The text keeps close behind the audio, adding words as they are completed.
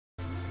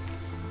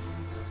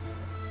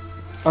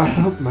I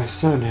hope my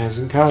son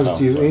hasn't caused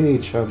you any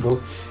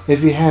trouble.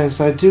 If he has,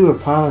 I do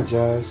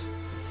apologize.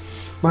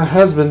 My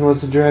husband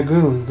was a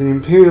dragoon. The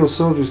Imperial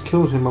soldiers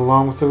killed him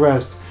along with the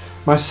rest.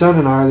 My son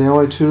and I are the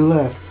only two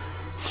left.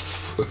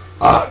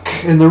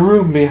 In the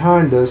room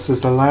behind us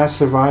is the last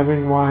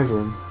surviving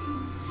wyvern.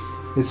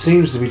 It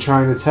seems to be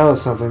trying to tell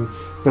us something,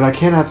 but I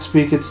cannot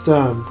speak its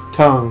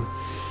tongue.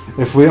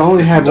 If we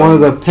only had one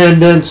of the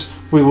pendants,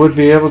 we would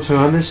be able to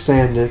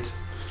understand it.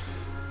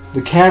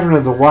 The cavern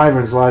of the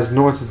wyverns lies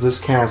north of this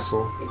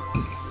castle.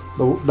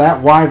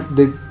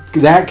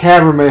 That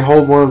cavern may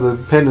hold one of the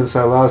pendants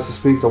that allow us to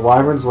speak the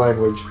wyvern's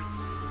language.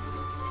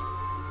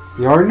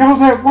 You already know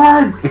that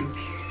word!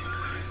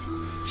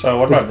 So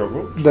what about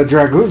dragoons? The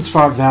dragoons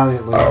fought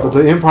valiantly, but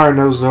the Empire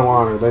knows no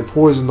honor. They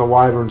poisoned the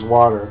wyvern's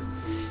water.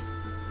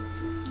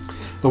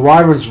 The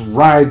wyverns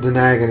writhed in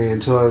agony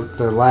until at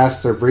the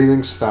last their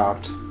breathing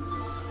stopped.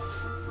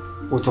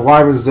 With the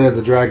wyverns dead,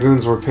 the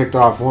dragoons were picked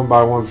off one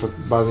by one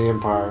by the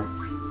Empire.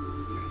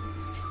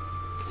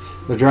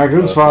 The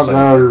dragoons fought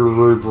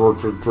valiantly,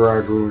 but the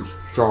dragoons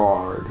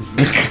died.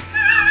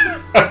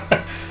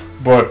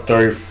 But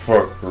they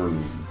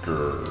fucking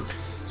did.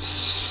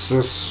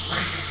 Suck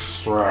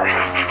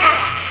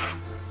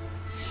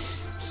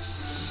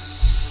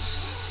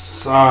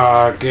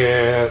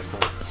it.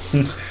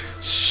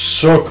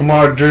 Suck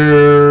my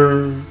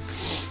dick.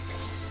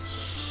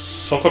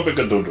 Suck a big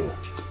a doodle.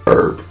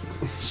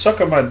 Suck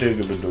a my dick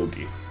a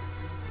doogie.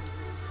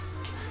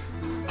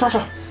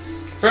 Trisha.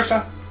 Fix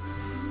that.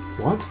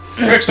 What?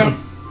 Fix them.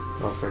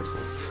 Oh, fix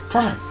them.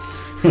 Trisha.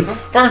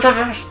 Fucking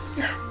treasure.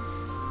 Yeah.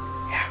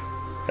 Yeah.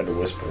 Had to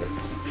whisper it.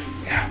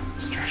 Yeah,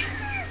 it's treasure.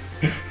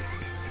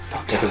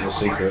 Don't tell me it's a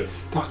secret.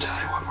 Don't tell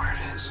anyone where it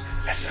is.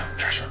 It's the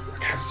treasure. I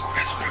got some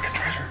fucking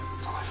treasure.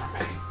 It's only for me.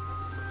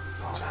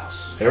 No one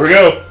else. Here we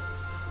go.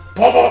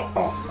 Oh,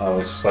 I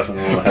was expecting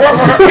one.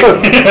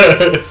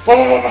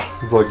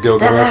 It's like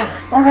Gilgamesh.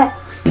 Oh no!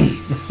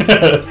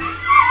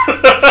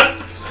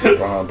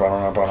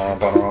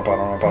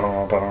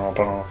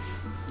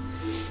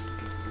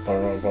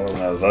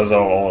 That's the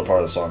only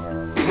part of the song I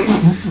remember.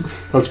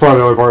 That's probably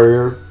the only part of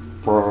here.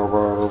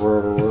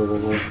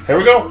 Here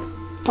we go.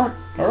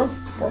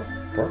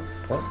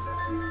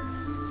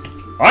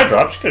 Eye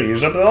drops. You could have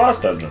used up in the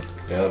last dungeon.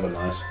 Yeah, that'd been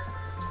nice.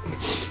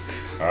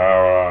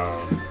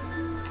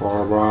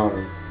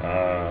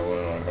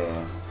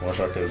 Wish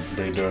I could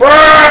be doing.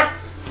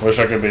 Wish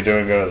I could be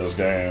doing good at this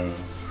game.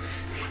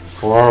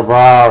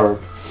 Alright,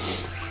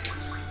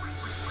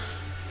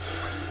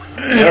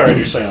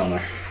 you're staying on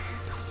there.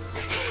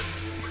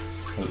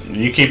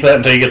 You keep that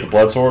until you get the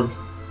blood sword?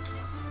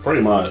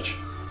 Pretty much.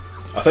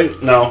 I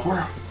think, no.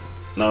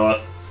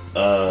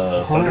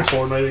 Thunder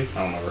sword maybe?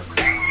 I don't remember.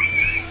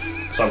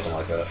 Something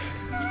like that.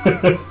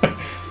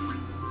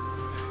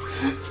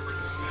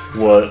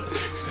 What?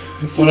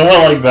 When I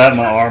went like that,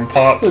 my arm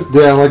popped.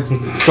 Yeah, like,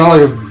 it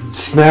sounded like it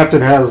snapped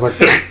in half. It was like...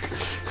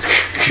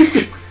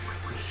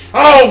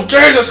 Oh,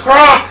 Jesus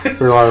Christ!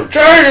 You're like...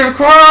 Jesus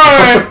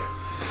Christ!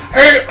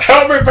 Hey,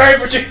 help me,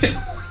 baby Jesus!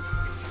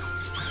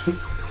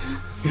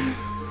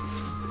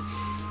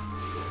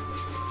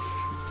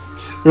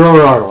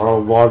 You're like,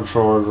 oh, blood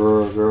sword,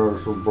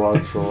 there's a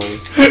blood sword.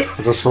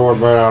 It's a sword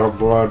made out of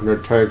blood, and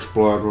it takes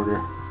blood when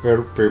you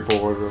hit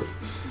people with it.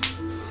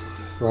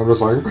 So I'm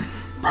just like...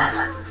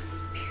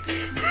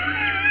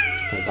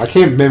 I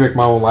can't mimic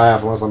my own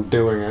laugh unless I'm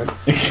doing it.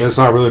 It's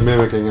not really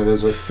mimicking it,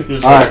 is it?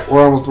 Alright,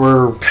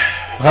 we're...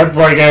 I'd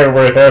break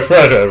everybody.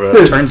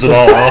 Turns it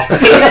all off.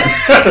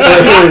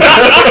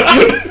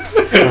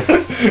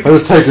 I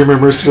just take your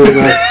memory straight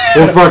there.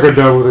 We're fucking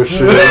done with this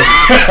shit.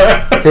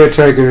 Can't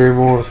take it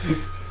anymore.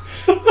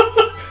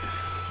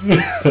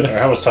 Right,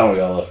 how much time we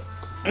got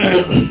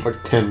left?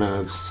 Like 10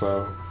 minutes,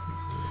 so...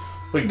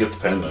 We can get the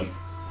pendant.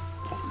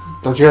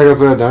 Don't you gotta go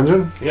through that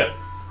dungeon? Yeah.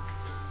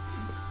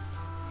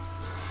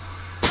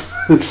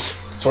 That's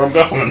where I'm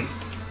going.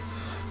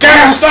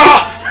 Cast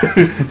off!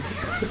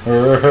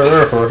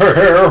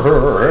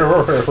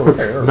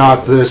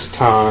 Not this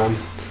time.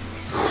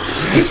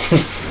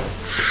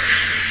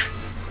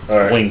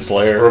 Alright. Wing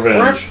Slayer.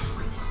 Revenge.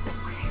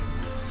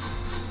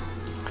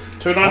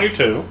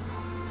 292.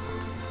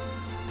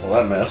 Well,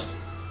 that missed.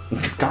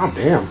 God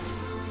damn.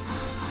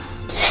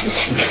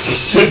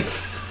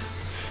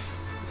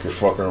 You're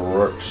fucking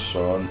worked,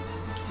 son.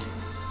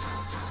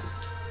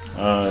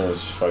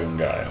 This fucking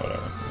guy,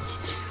 whatever.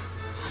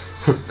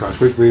 Gosh,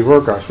 we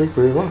work, gosh, we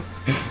work.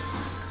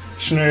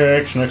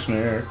 Snake.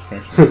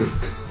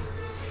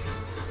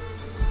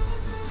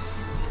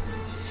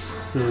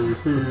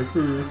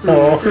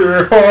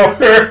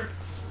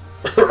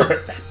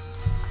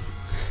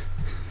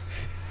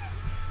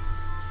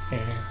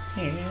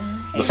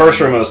 The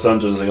first room of this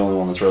dungeon is the only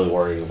one that's really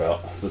worrying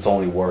about. That's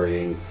only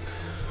worrying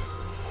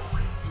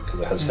because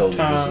it has hell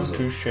weaknesses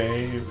that you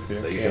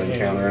can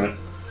encounter in it.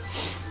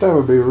 That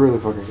would be really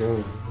fucking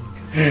good.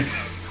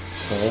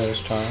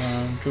 First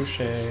time to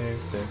shave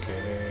the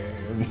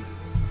game.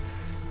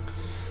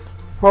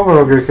 Hope I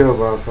don't get killed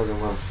by a fucking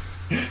monster.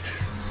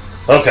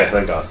 Okay,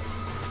 thank God.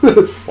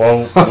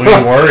 Well, what are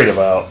you worried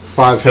about?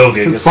 5 Hill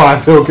Gigas.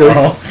 5 Hill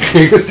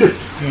Gigas.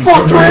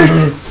 Fuck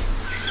me!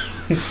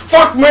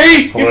 Fuck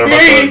me! Whatever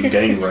about to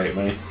gang rape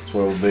me. That's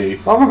what it would be.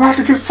 I'm about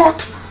to get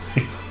fucked.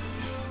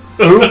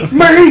 Who?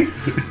 Me!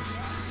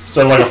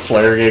 So like a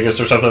flare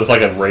gigas or something. It's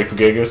like a rape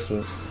gigas.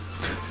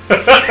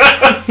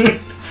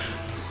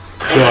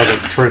 Got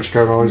like a trench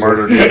coat on.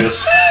 Murder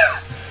Gigas.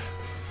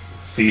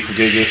 Thief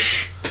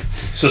Gigas.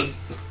 It's just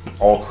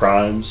all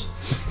crimes.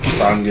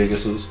 Crime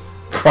Gigases.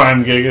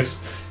 Crime gigas.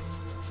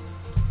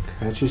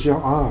 Catches your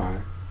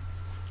eye.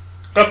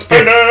 Got the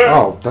payday!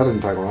 Oh, that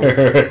didn't take long.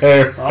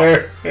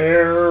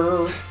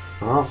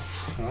 Oh.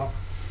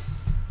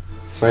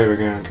 Save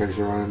again in case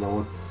you run into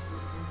one.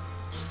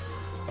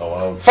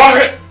 Oh,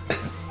 fuck it!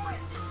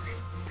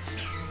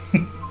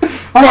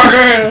 Fuck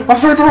it! I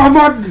clicked the wrong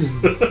button!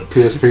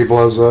 PSP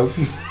blows up.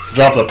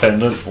 Drop the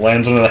pendant.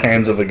 Lands into the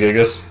hands of a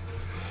gigas.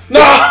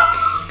 No!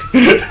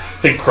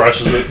 He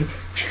crushes it.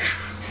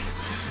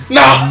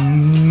 No!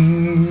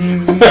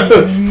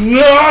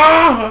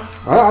 No!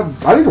 I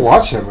need to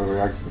watch that movie.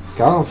 I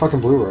got it on fucking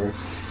Blu-ray.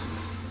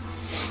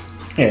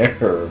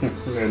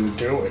 And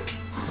do it.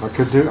 I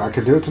could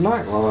do it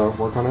tonight while I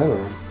work on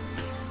editing.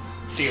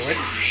 Do it.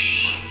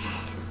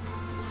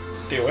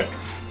 Do it.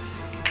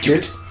 Do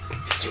it.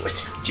 Do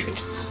it. Do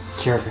it.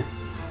 Carry it.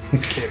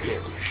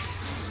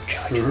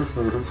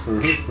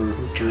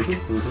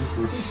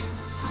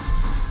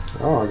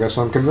 Oh, I guess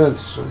I'm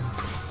convinced.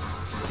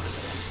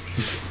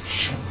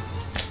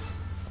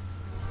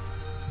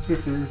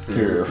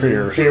 Here.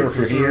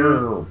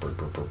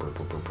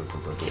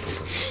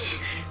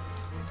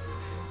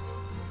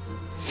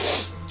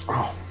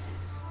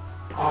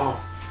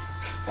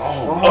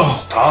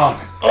 Stop.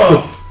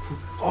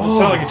 You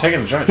sound like you're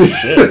taking a giant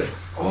shit.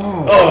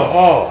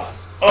 Oh,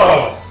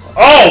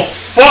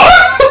 fuck!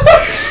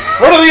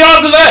 What are the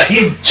odds of that?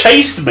 He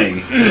chased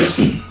me.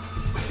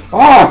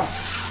 Oh,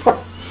 fuck!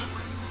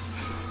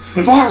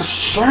 Fuck,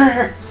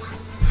 shit!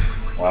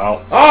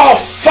 Wow. Oh,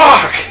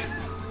 fuck!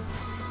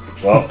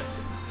 Well,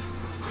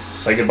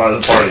 say goodbye to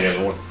the party,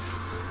 everyone.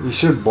 You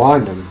should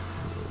blind him.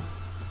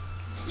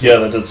 Yeah,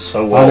 that did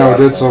so well. I know, it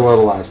did last so time. well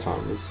the last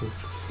time.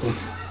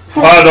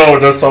 I know, it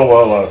did so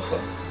well last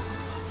time.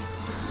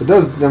 It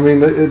does, I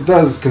mean, it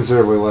does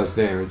considerably less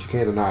damage. You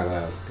can't deny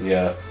that.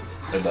 Yeah,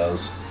 it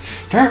does.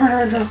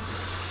 No.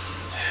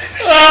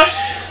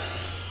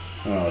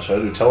 Oh, should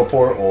I do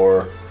teleport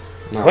or...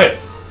 Wait.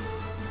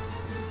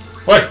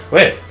 I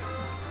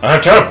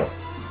have teleport.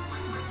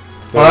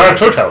 Well, I have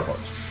 2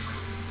 teleports.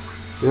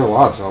 You had a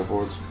lot of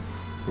teleports.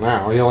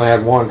 Now, he only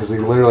had one because he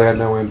literally had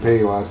no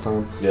MP last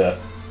time. Yeah.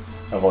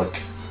 I have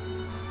like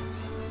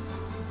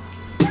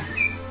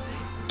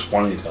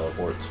 20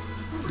 teleports.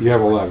 You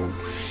have 11.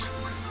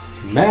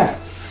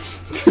 Math.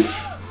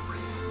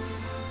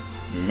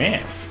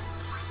 Math.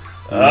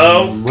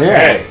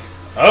 Okay.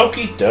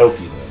 Okie dokie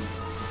then.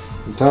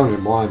 I'm telling you,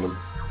 blind him.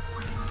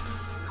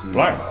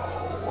 Blind.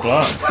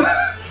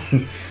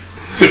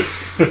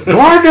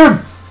 Blind him!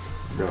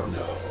 No.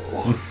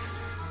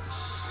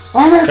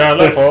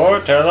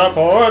 Teleport.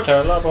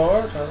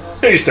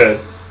 He's dead.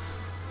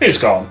 He's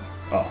gone.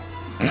 Oh.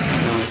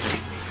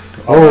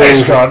 Oh,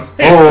 He's gone.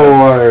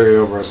 oh, I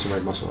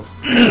overestimate myself.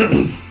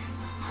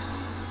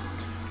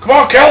 Come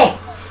on, kill him!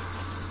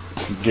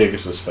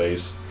 Gigas'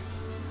 face.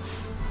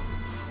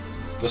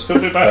 This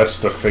could be bad. That's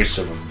the face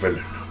of a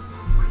villain.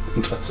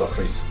 That's the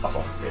face of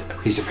a villain.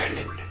 He's a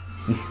villain.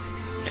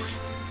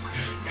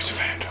 It's a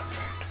phantom.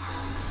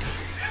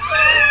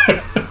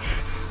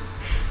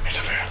 It's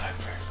a villain.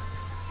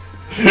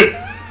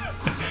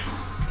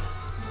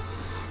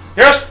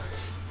 Yes!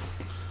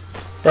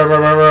 It's the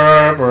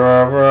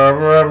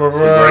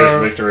greatest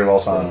victory of all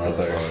time right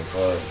there.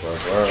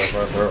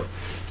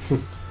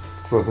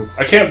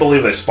 I can't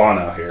believe they spawn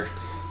out here.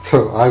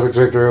 So Isaac's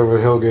victory over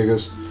the Hill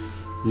Gigas,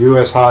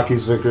 U.S.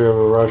 hockey's victory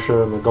over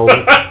Russia and the gold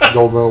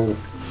medal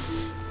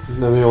in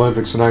the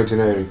Olympics in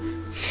 1980.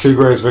 2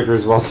 greatest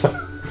victories of all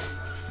time.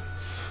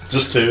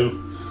 Just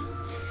 2.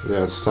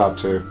 Yeah, it's top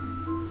 2.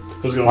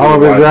 Who's gonna I'm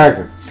be gonna be the the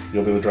dragon.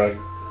 You'll be the dragon.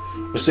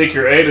 We seek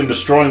your aid in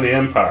destroying the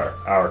Empire,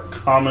 our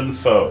common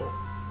foe.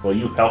 Will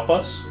you help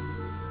us?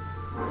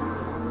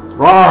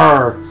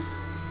 Roar!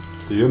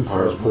 The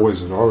Empire's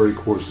poison already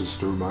courses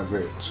through my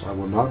veins. I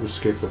will not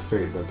escape the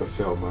fate that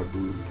befell my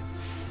brood.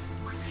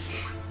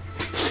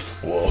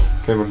 Whoa.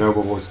 Came a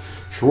noble voice.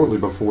 Shortly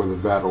before the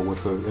battle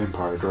with the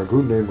Empire, a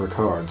dragoon named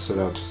Ricard set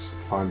out to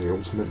find the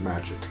ultimate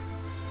magic.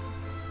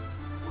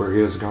 Where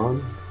he has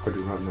gone, I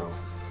do not know.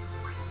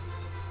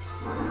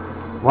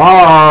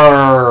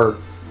 Roar!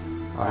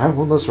 I have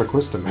one last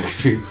request to make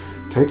of you.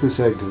 Take this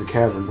egg to the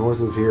cavern north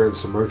of here and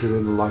submerge it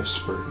in the life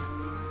spring.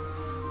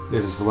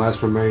 It is the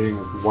last remaining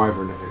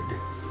wyvern egg.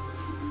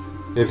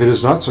 If it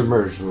is not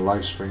submerged in the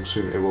life spring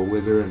soon, it will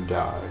wither and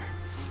die.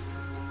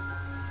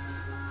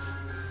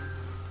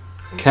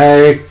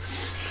 Okay.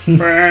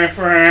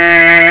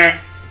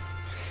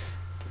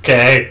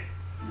 Okay.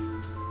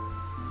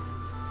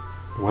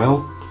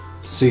 Well,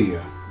 see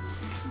ya.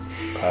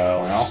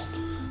 Well.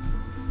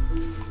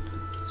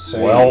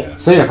 Well.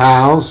 See ya,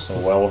 pals. So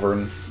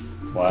Welvern.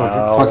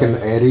 Wow. Fucking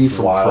Eddie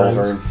from Friends.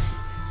 Wyvern.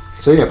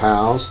 See ya,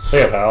 pals. See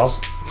ya, pals.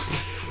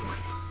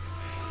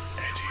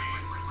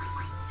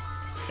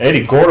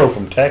 Eddie Gordo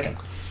from Tekken.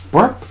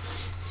 Burp.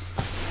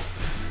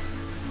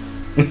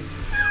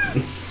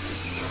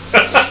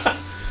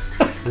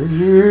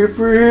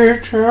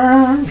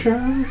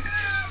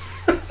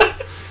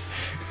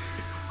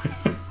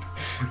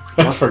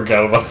 I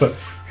forgot about that.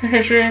 Did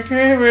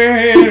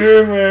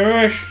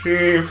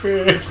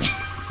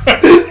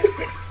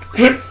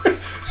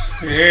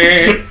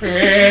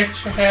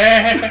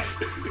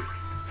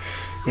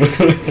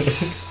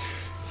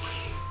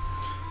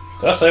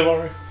I say it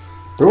already?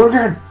 Do it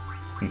again.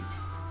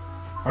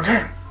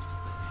 Okay.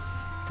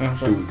 Do it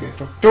again.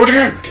 Do it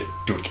again.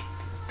 Do it again.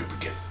 Do it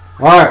again.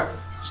 Alright.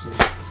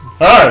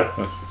 Alright.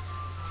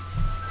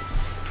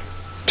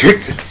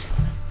 Take this.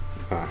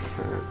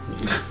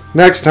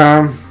 Next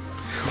time.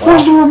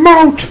 Where's the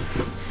remote?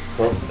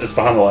 Well, it's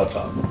behind the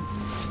laptop.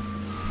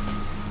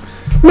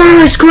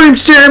 My ice cream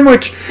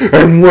sandwich!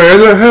 And where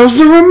the hell's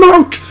the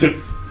remote?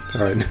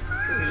 Alright.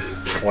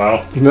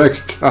 Wow.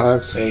 Next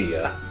time. See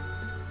ya.